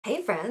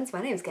Hey friends,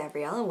 my name is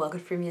Gabrielle and welcome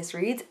to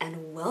FrumiousReads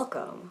and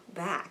welcome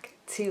back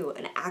to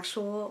an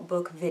actual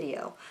book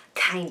video,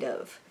 kind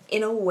of,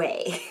 in a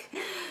way.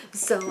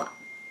 So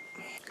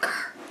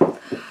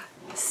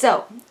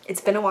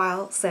it's been a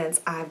while since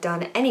I've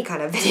done any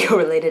kind of video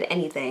related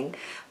anything,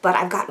 but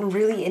I've gotten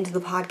really into the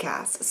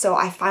podcast. So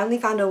I finally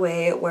found a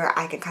way where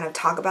I can kind of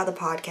talk about the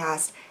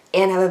podcast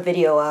and have a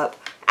video up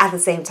at the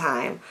same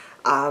time.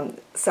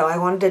 So I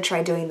wanted to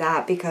try doing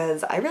that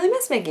because I really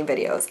miss making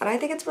videos and I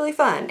think it's really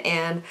fun,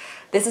 and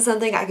this is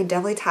something I can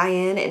definitely tie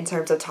in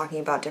terms of talking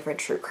about different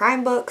true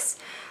crime books,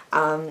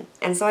 and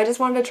so I just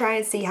wanted to try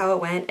and see how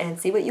it went and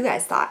see what you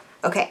guys thought.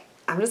 Okay,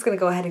 I'm just gonna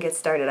go ahead and get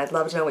started. I'd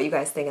love to know what you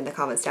guys think in the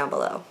comments down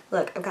below.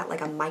 Look, I've got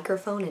like a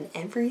microphone and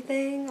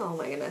everything. Oh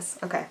my goodness.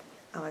 Okay,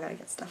 oh, I gotta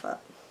get stuff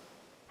up.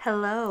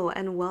 Hello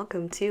and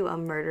welcome to A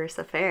Murderous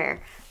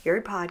Affair,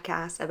 your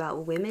podcast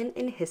about women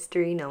in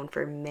history known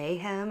for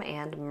mayhem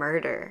and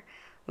murder.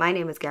 My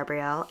name is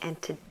Gabrielle,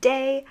 and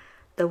today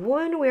the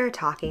woman we are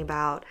talking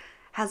about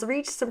has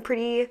reached some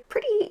pretty,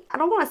 I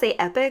don't want to say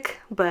epic,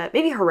 but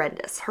maybe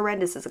horrendous.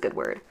 Horrendous is a good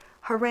word.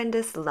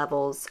 Horrendous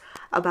levels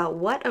about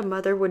what a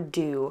mother would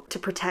do to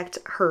protect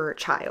her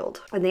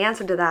child. And the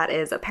answer to that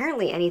is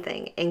apparently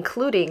anything,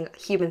 including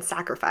human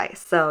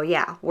sacrifice. So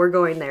yeah, we're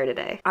going there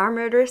today. Our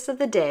murderess of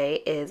the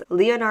day is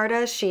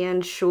Leonarda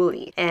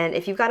Cianciulli. And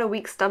if you've got a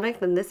weak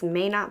stomach, then this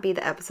may not be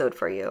the episode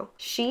for you.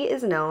 She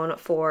is known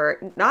for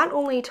not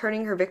only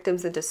turning her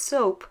victims into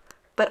soap,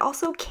 but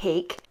also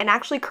cake, and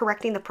actually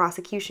correcting the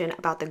prosecution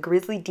about the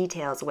grisly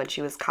details when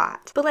she was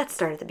caught. But let's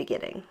start at the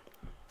beginning.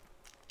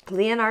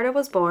 Leonarda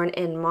was born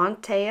in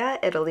Montea,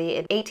 Italy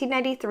in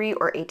 1893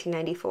 or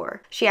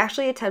 1894. She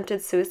actually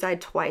attempted suicide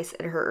twice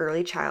in her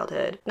early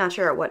childhood. Not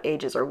sure at what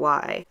ages or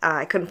why.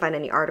 I couldn't find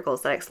any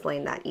articles that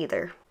explained that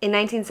either. In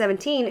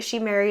 1917, she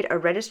married a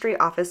registry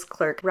office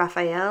clerk,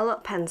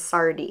 Raphael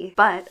Pansardi,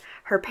 but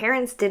her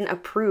parents didn't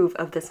approve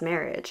of this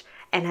marriage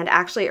and had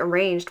actually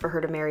arranged for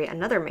her to marry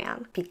another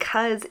man.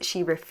 Because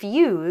she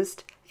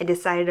refused and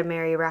decided to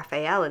marry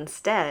Raphael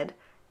instead,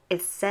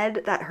 it's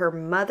said that her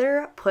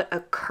mother put a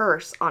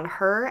curse on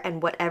her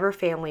and whatever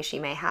family she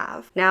may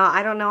have. Now,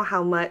 I don't know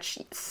how much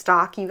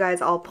stock you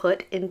guys all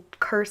put in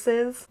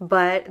curses,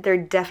 but there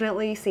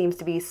definitely seems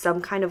to be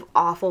some kind of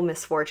awful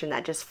misfortune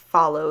that just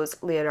follows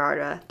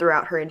Leonarda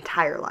throughout her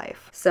entire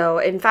life. So,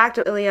 in fact,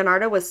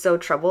 Leonarda was so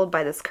troubled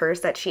by this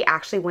curse that she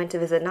actually went to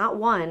visit not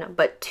one,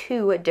 but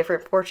two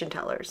different fortune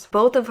tellers,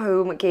 both of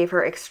whom gave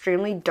her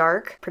extremely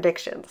dark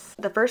predictions.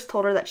 The first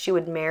told her that she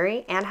would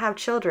marry and have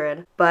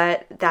children,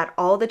 but that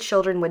all the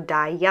children would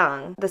die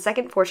young. The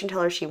second fortune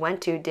teller she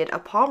went to did a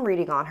palm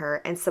reading on her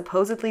and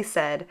supposedly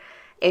said,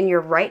 "In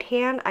your right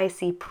hand I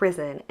see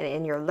prison, and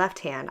in your left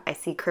hand I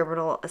see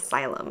criminal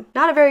asylum."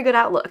 Not a very good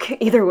outlook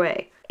either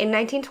way. In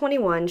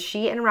 1921,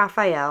 she and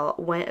Raphael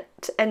went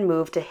and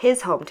moved to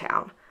his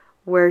hometown,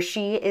 where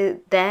she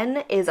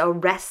then is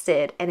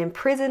arrested and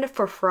imprisoned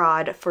for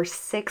fraud for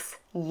 6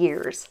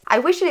 years. I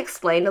wish it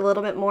explained a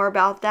little bit more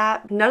about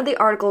that. None of the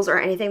articles or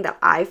anything that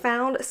I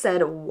found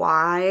said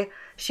why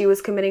she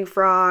was committing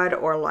fraud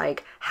or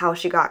like how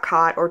she got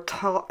caught or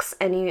talks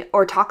any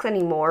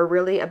more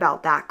really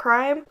about that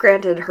crime.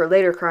 Granted, her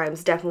later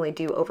crimes definitely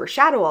do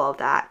overshadow all of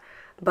that,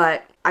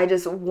 but I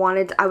was a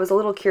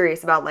little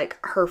curious about like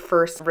her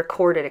first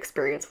recorded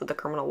experience with the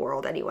criminal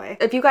world anyway.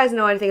 If you guys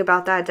know anything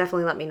about that,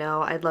 definitely let me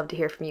know. I'd love to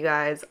hear from you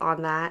guys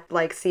on that.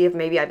 Like, see if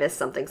maybe I missed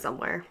something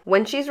somewhere.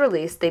 When she's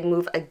released, they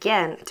move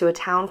again to a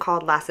town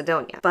called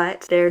Lacedonia,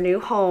 but their new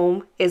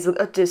home is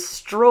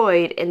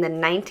destroyed in the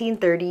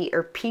 1930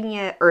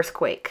 Irpinia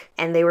earthquake,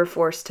 and they were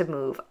forced to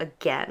move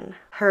again.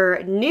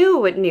 Her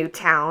new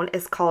town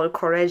is called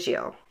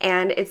Corregio,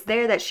 and it's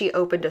there that she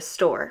opened a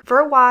store. For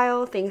a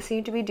while, things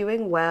seemed to be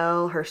doing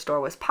well. Her store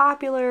was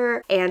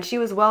popular, and she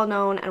was well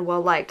known and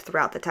well liked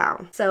throughout the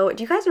town. So,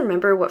 do you guys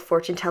remember what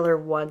fortune teller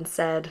 1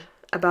 said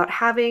about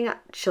having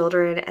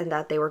children and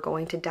that they were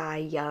going to die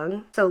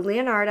young? So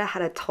Leonarda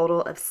had a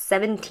total of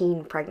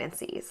 17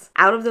 pregnancies.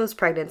 Out of those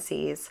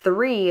pregnancies,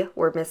 3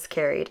 were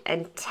miscarried,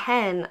 and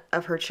 10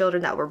 of her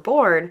children that were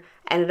born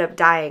ended up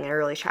dying in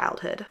early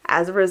childhood.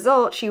 As a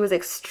result, she was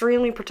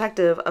extremely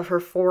protective of her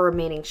 4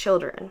 remaining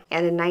children.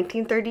 And in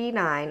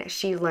 1939,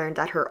 she learned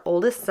that her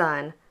oldest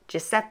son,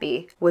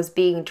 Giuseppe, was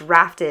being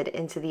drafted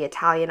into the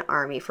Italian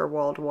army for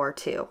World War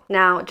II.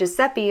 Now,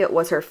 Giuseppe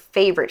was her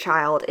favorite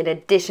child in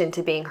addition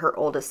to being her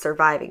oldest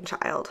surviving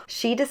child.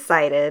 She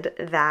decided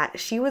that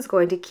she was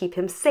going to keep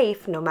him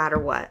safe no matter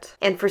what.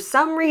 And for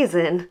some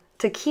reason,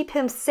 to keep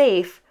him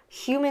safe,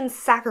 human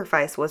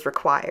sacrifice was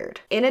required.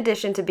 In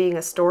addition to being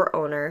a store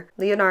owner,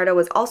 Leonarda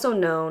was also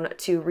known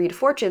to read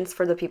fortunes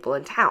for the people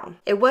in town.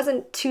 It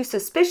wasn't too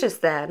suspicious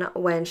then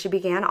when she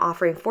began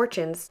offering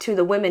fortunes to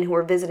the women who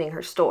were visiting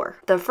her store.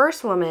 The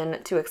first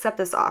woman to accept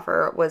this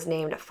offer was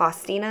named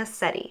Faustina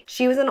Setti.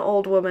 She was an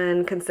old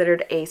woman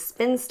considered a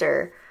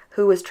spinster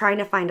who was trying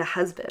to find a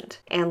husband,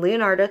 and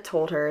Leonarda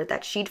told her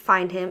that she'd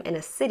find him in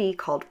a city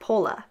called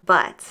Pola.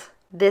 But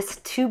this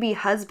to-be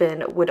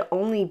husband would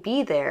only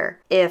be there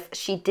if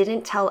she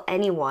didn't tell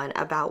anyone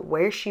about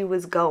where she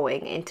was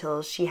going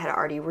until she had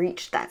already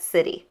reached that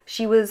city.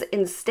 She was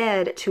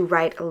instead to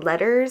write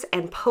letters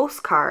and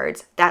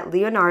postcards that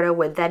Leonarda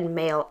would then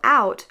mail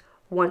out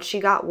once she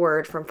got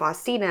word from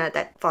Faustina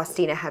that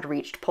Faustina had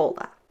reached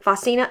Pola.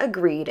 Faustina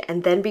agreed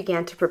and then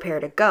began to prepare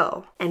to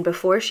go, and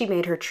before she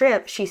made her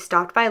trip, she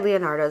stopped by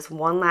Leonarda's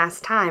one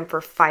last time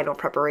for final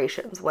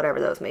preparations, whatever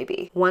those may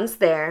be. Once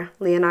there,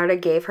 Leonarda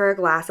gave her a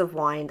glass of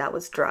wine that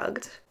was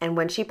drugged, and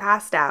when she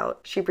passed out,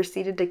 she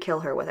proceeded to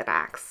kill her with an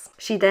axe.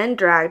 She then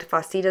dragged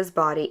Faustina's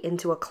body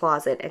into a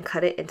closet and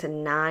cut it into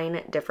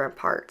 9 different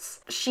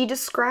parts. She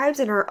describes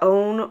in her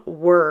own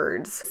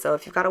words, so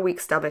if you've got a weak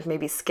stomach,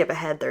 maybe skip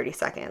ahead 30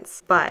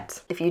 seconds.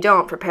 But if you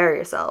don't, prepare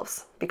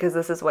yourselves, because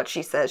this is what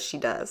she says she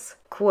does.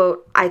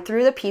 Quote, "I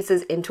threw the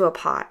pieces into a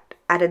pot,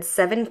 added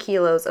 7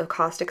 kilos of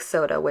caustic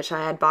soda, which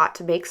I had bought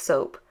to make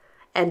soap,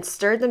 and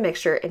stirred the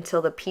mixture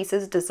until the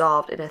pieces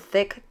dissolved in a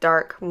thick,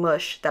 dark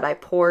mush that I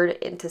poured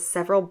into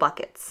several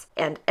buckets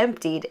and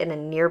emptied in a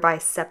nearby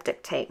septic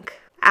tank.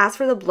 As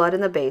for the blood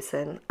in the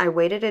basin, I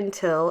waited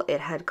until it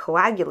had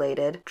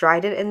coagulated,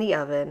 dried it in the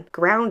oven,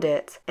 ground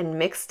it, and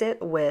mixed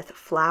it with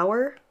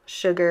flour,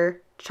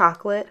 sugar,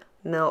 chocolate,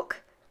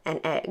 milk, and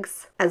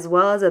eggs, as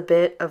well as a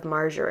bit of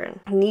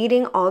margarine.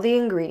 Kneading all the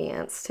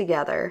ingredients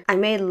together, I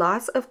made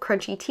lots of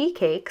crunchy tea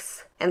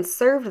cakes and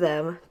served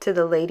them to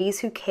the ladies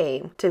who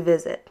came to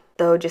visit,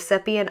 though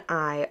Giuseppe and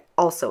I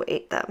also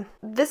ate them."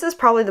 This is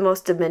probably the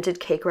most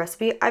demented cake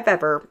recipe I've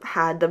ever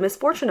had the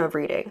misfortune of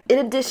reading. In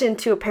addition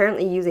to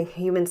apparently using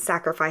human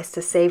sacrifice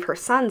to save her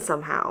son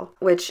somehow,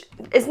 which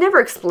is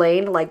never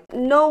explained, like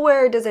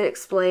nowhere does it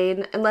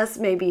explain, unless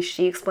maybe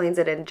she explains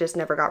it and just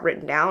never got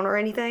written down or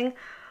anything.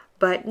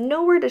 But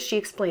nowhere does she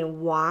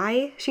explain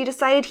why she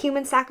decided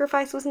human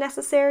sacrifice was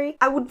necessary.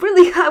 I want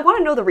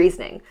to know the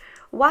reasoning.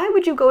 Why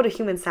would you go to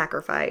human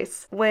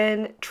sacrifice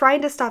when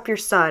trying to stop your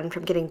son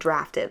from getting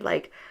drafted?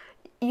 Like,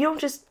 you don't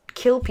just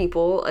kill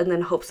people and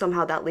then hope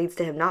somehow that leads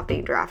to him not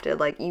being drafted.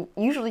 Like,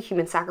 usually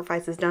human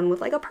sacrifice is done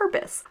with like a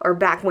purpose, or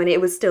back when it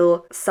was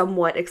still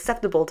somewhat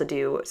acceptable to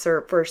do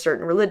for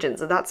certain religions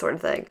and that sort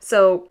of thing.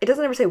 So it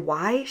doesn't ever say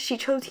why she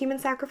chose human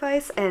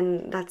sacrifice,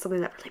 and that's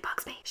something that really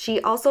bugs me.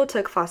 She also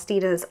took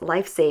Faustina's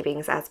life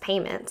savings as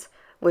payment,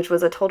 which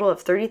was a total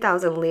of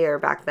 30,000 lire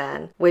back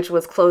then, which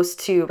was close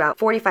to about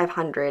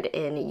 4,500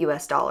 in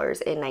US dollars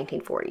in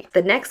 1940.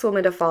 The next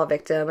woman to fall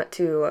victim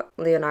to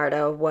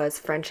Leonarda was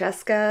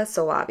Francesca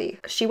Soavi.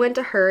 She went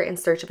to her in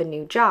search of a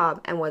new job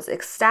and was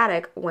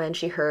ecstatic when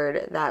she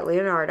heard that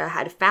Leonarda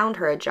had found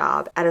her a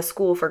job at a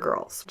school for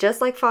girls.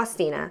 Just like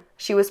Faustina,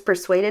 she was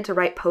persuaded to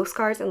write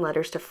postcards and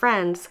letters to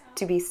friends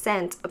to be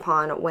sent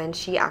upon when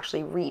she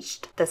actually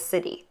reached the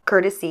city,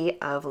 courtesy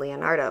of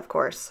Leonarda, of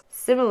course.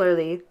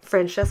 Similarly,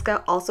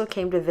 Francesca also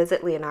came to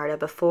visit Leonarda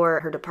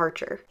before her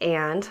departure,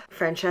 and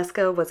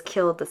Francesca was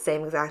killed the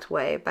same exact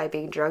way by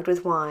being drugged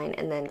with wine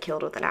and then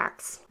killed with an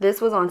axe.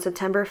 This was on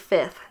September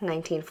 5th,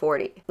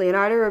 1940.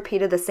 Leonarda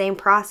repeated the same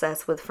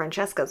process with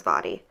Francesca's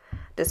body,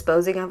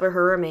 disposing of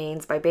her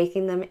remains by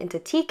baking them into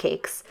tea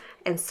cakes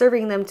and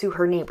serving them to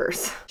her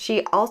neighbors.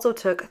 She also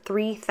took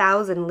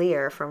 3,000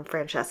 lire from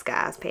Francesca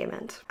as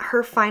payment.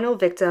 Her final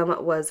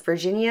victim was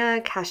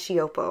Virginia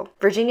Cacioppo.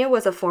 Virginia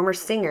was a former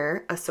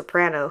singer, a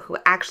soprano, who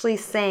actually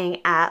sang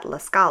at La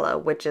Scala,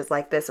 which is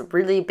like this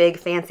really big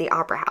fancy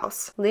opera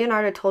house.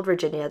 Leonarda told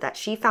Virginia that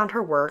she found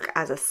her work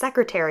as a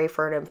secretary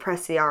for an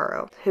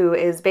impresario, who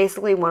is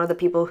basically one of the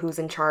people who's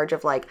in charge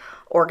of like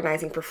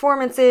organizing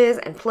performances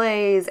and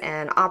plays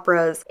and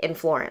operas in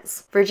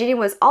Florence. Virginia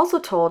was also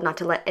told not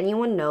to let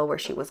anyone know where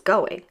she was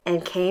going,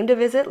 and came to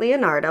visit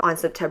Leonarda on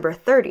September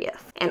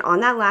 30th. And on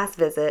that last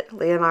visit,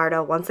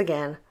 Leonarda once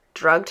again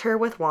drugged her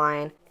with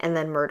wine and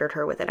then murdered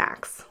her with an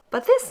axe.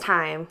 But this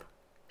time,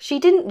 she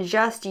didn't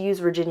just use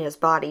Virginia's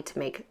body to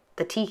make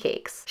the tea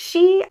cakes.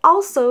 She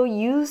also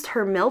used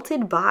her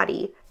melted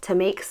body to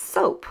make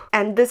soap.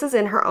 And this is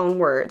in her own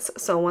words.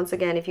 So once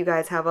again, if you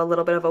guys have a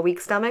little bit of a weak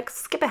stomach,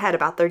 skip ahead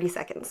about 30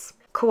 seconds.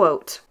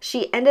 Quote,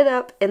 "She ended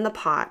up in the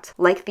pot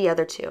like the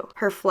other two.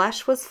 Her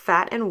flesh was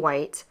fat and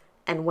white,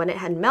 and when it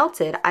had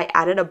melted, I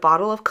added a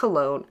bottle of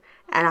cologne,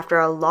 and after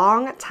a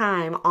long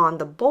time on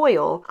the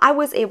boil, I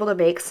was able to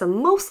make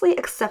some mostly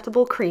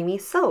acceptable creamy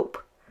soap.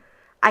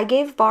 I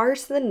gave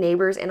bars to the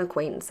neighbors and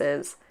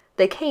acquaintances.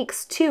 The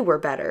cakes, too, were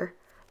better.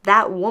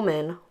 That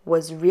woman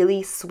was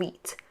really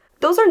sweet."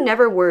 Those are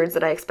never words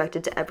that I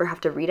expected to ever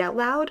have to read out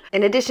loud.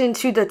 In addition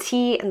to the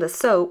tea and the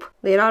soap,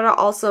 Leonarda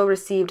also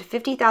received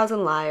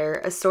 50,000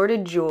 lire,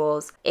 assorted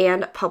jewels,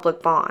 and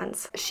public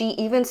bonds. She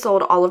even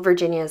sold all of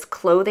Virginia's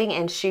clothing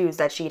and shoes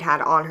that she'd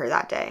had on her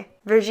that day.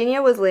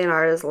 Virginia was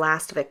Leonarda's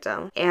last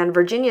victim, and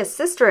Virginia's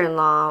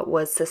sister-in-law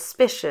was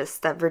suspicious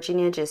that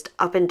Virginia just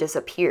up and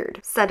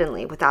disappeared,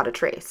 suddenly without a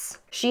trace.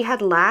 She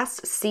had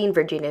last seen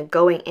Virginia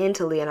going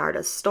into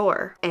Leonarda's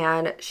store,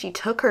 and she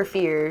took her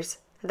fears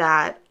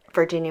that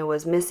Virginia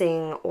was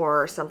missing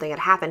or something had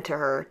happened to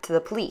her to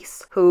the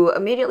police, who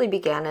immediately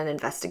began an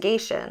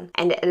investigation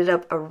and ended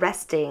up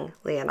arresting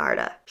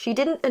Leonarda. She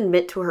didn't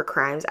admit to her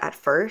crimes at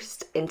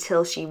first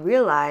until she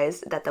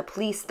realized that the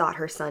police thought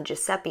her son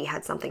Giuseppe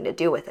had something to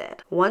do with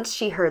it. Once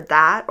she heard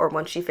that, or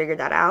once she figured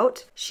that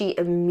out, she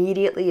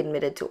immediately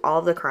admitted to all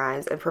of the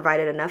crimes and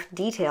provided enough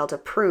detail to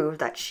prove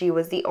that she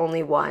was the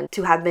only one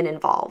to have been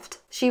involved.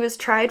 She was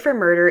tried for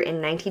murder in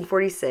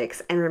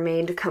 1946 and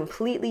remained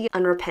completely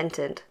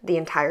unrepentant the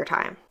entire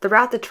time.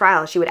 Throughout the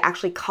trial, she would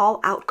actually call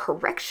out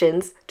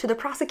corrections to the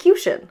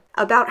prosecution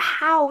about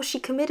how she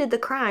committed the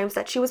crimes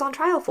that she was on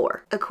trial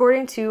for.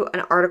 According to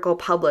an article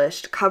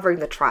published covering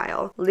the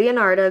trial,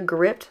 Leonarda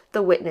gripped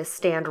the witness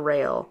stand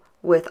rail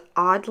with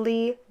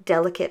oddly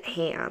delicate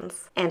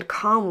hands and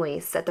calmly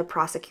set the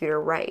prosecutor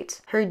right.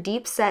 Her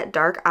deep-set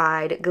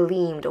dark-eyed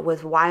gleamed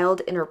with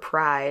wild inner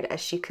pride as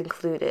she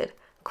concluded,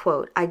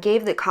 quote, "I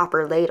gave the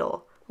copper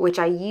ladle, which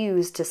I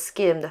used to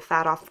skim the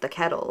fat off the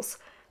kettles,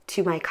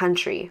 to my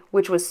country,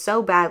 which was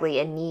so badly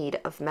in need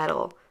of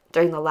metal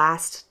during the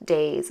last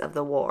days of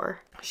the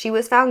war." She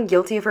was found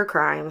guilty of her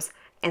crimes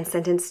and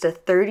sentenced to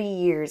 30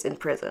 years in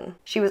prison.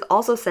 She was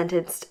also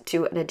sentenced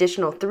to an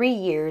additional 3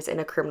 years in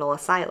a criminal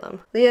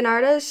asylum.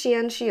 Leonarda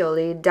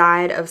Cianciulli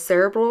died of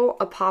cerebral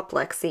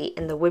apoplexy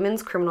in the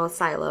Women's Criminal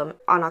Asylum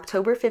on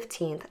October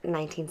 15th,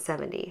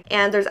 1970.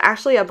 And there's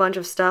actually a bunch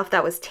of stuff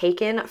that was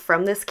taken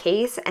from this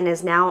case and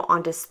is now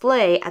on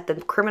display at the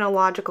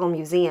Criminological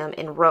Museum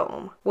in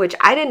Rome, which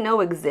I didn't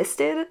know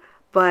existed,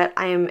 but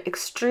I am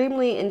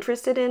extremely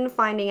interested in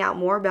finding out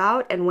more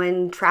about, and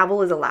when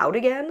travel is allowed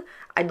again,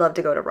 I'd love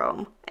to go to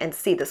Rome and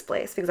see this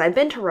place, because I've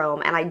been to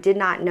Rome and I did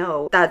not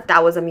know that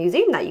that was a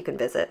museum that you can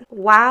visit.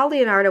 While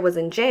Leonarda was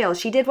in jail,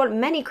 she did what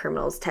many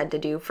criminals tend to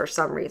do for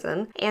some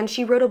reason, and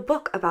she wrote a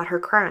book about her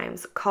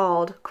crimes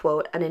called,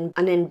 quote, an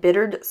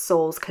embittered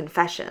soul's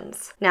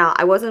confessions. Now,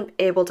 I wasn't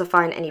able to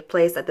find any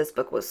place that this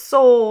book was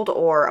sold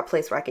or a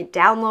place where I could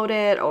download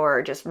it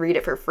or just read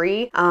it for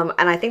free, and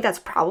I think that's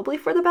probably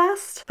for the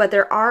best, but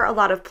there are a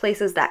lot of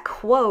places that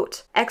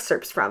quote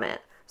excerpts from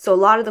it. So a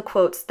lot of the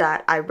quotes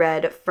that I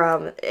read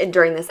from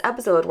during this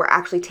episode were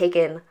actually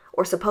taken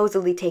or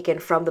supposedly taken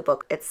from the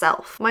book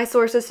itself. My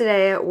sources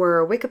today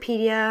were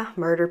Wikipedia,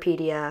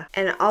 Murderpedia,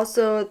 and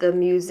also the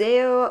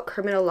Museo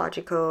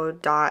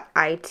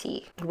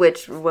Criminologico.it,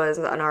 which was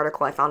an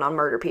article I found on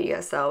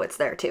Murderpedia, so it's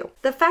there too.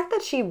 The fact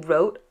that she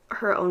wrote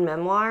her own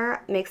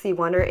memoir makes me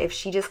wonder if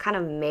she just kind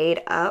of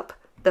made up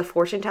the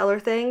fortune teller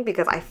thing,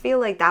 because I feel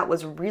like that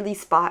was really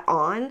spot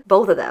on,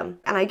 both of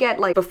them. And I get,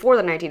 like, before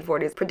the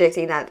 1940s,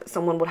 predicting that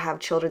someone would have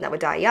children that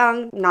would die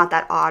young, not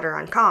that odd or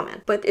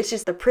uncommon. But it's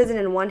just the prison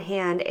in one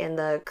hand and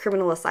the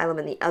criminal asylum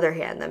in the other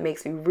hand that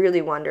makes me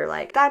really wonder,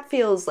 like, that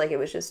feels like it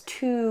was just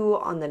too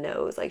on the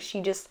nose. Like, she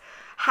just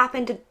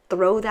happened to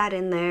throw that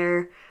in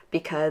there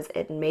because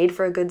it made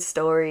for a good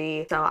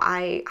story. So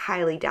I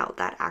highly doubt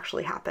that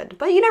actually happened.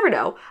 But you never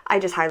know. I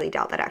just highly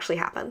doubt that actually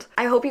happened.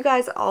 I hope you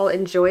guys all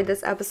enjoyed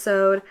this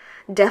episode.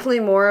 Definitely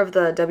more of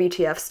the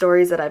WTF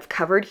stories that I've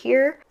covered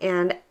here.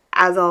 And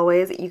as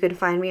always, you can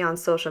find me on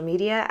social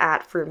media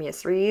at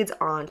FrumiousReads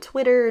on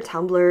Twitter,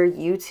 Tumblr,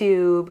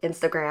 YouTube,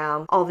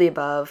 Instagram, all of the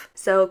above.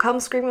 So come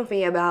scream with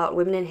me about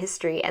women in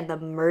history and the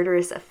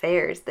murderous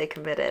affairs they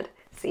committed.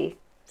 See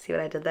what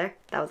I did there?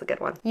 That was a good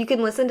one. You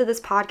can listen to this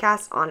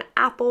podcast on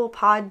Apple,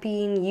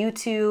 Podbean,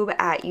 YouTube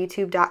at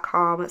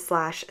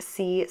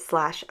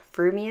youtube.com/c/Frumious,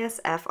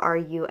 Frumious,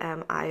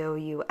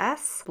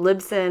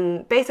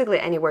 Libsyn, basically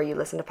anywhere you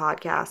listen to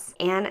podcasts.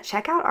 And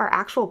check out our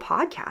actual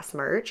podcast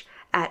merch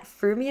at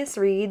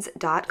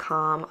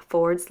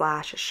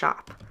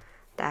FrumiousReads.com/shop.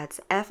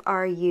 That's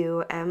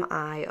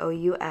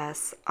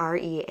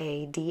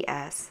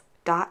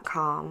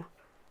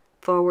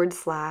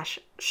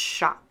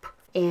FrumiousReads.com/shop.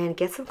 And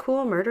get some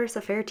cool Murderous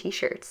Affair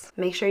t-shirts.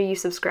 Make sure you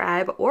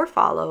subscribe or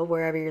follow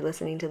wherever you're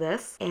listening to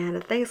this.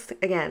 And thanks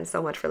again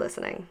so much for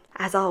listening.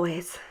 As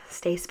always,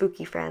 stay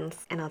spooky,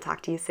 friends, and I'll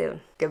talk to you soon.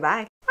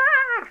 Goodbye.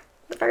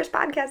 The first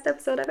podcast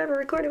episode I've ever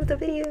recorded with a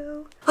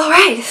video.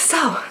 Alright,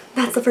 so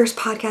that's the first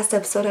podcast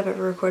episode I've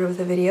ever recorded with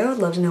a video. I'd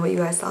love to know what you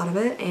guys thought of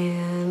it,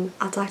 and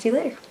I'll talk to you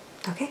later.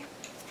 Okay?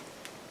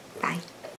 Bye.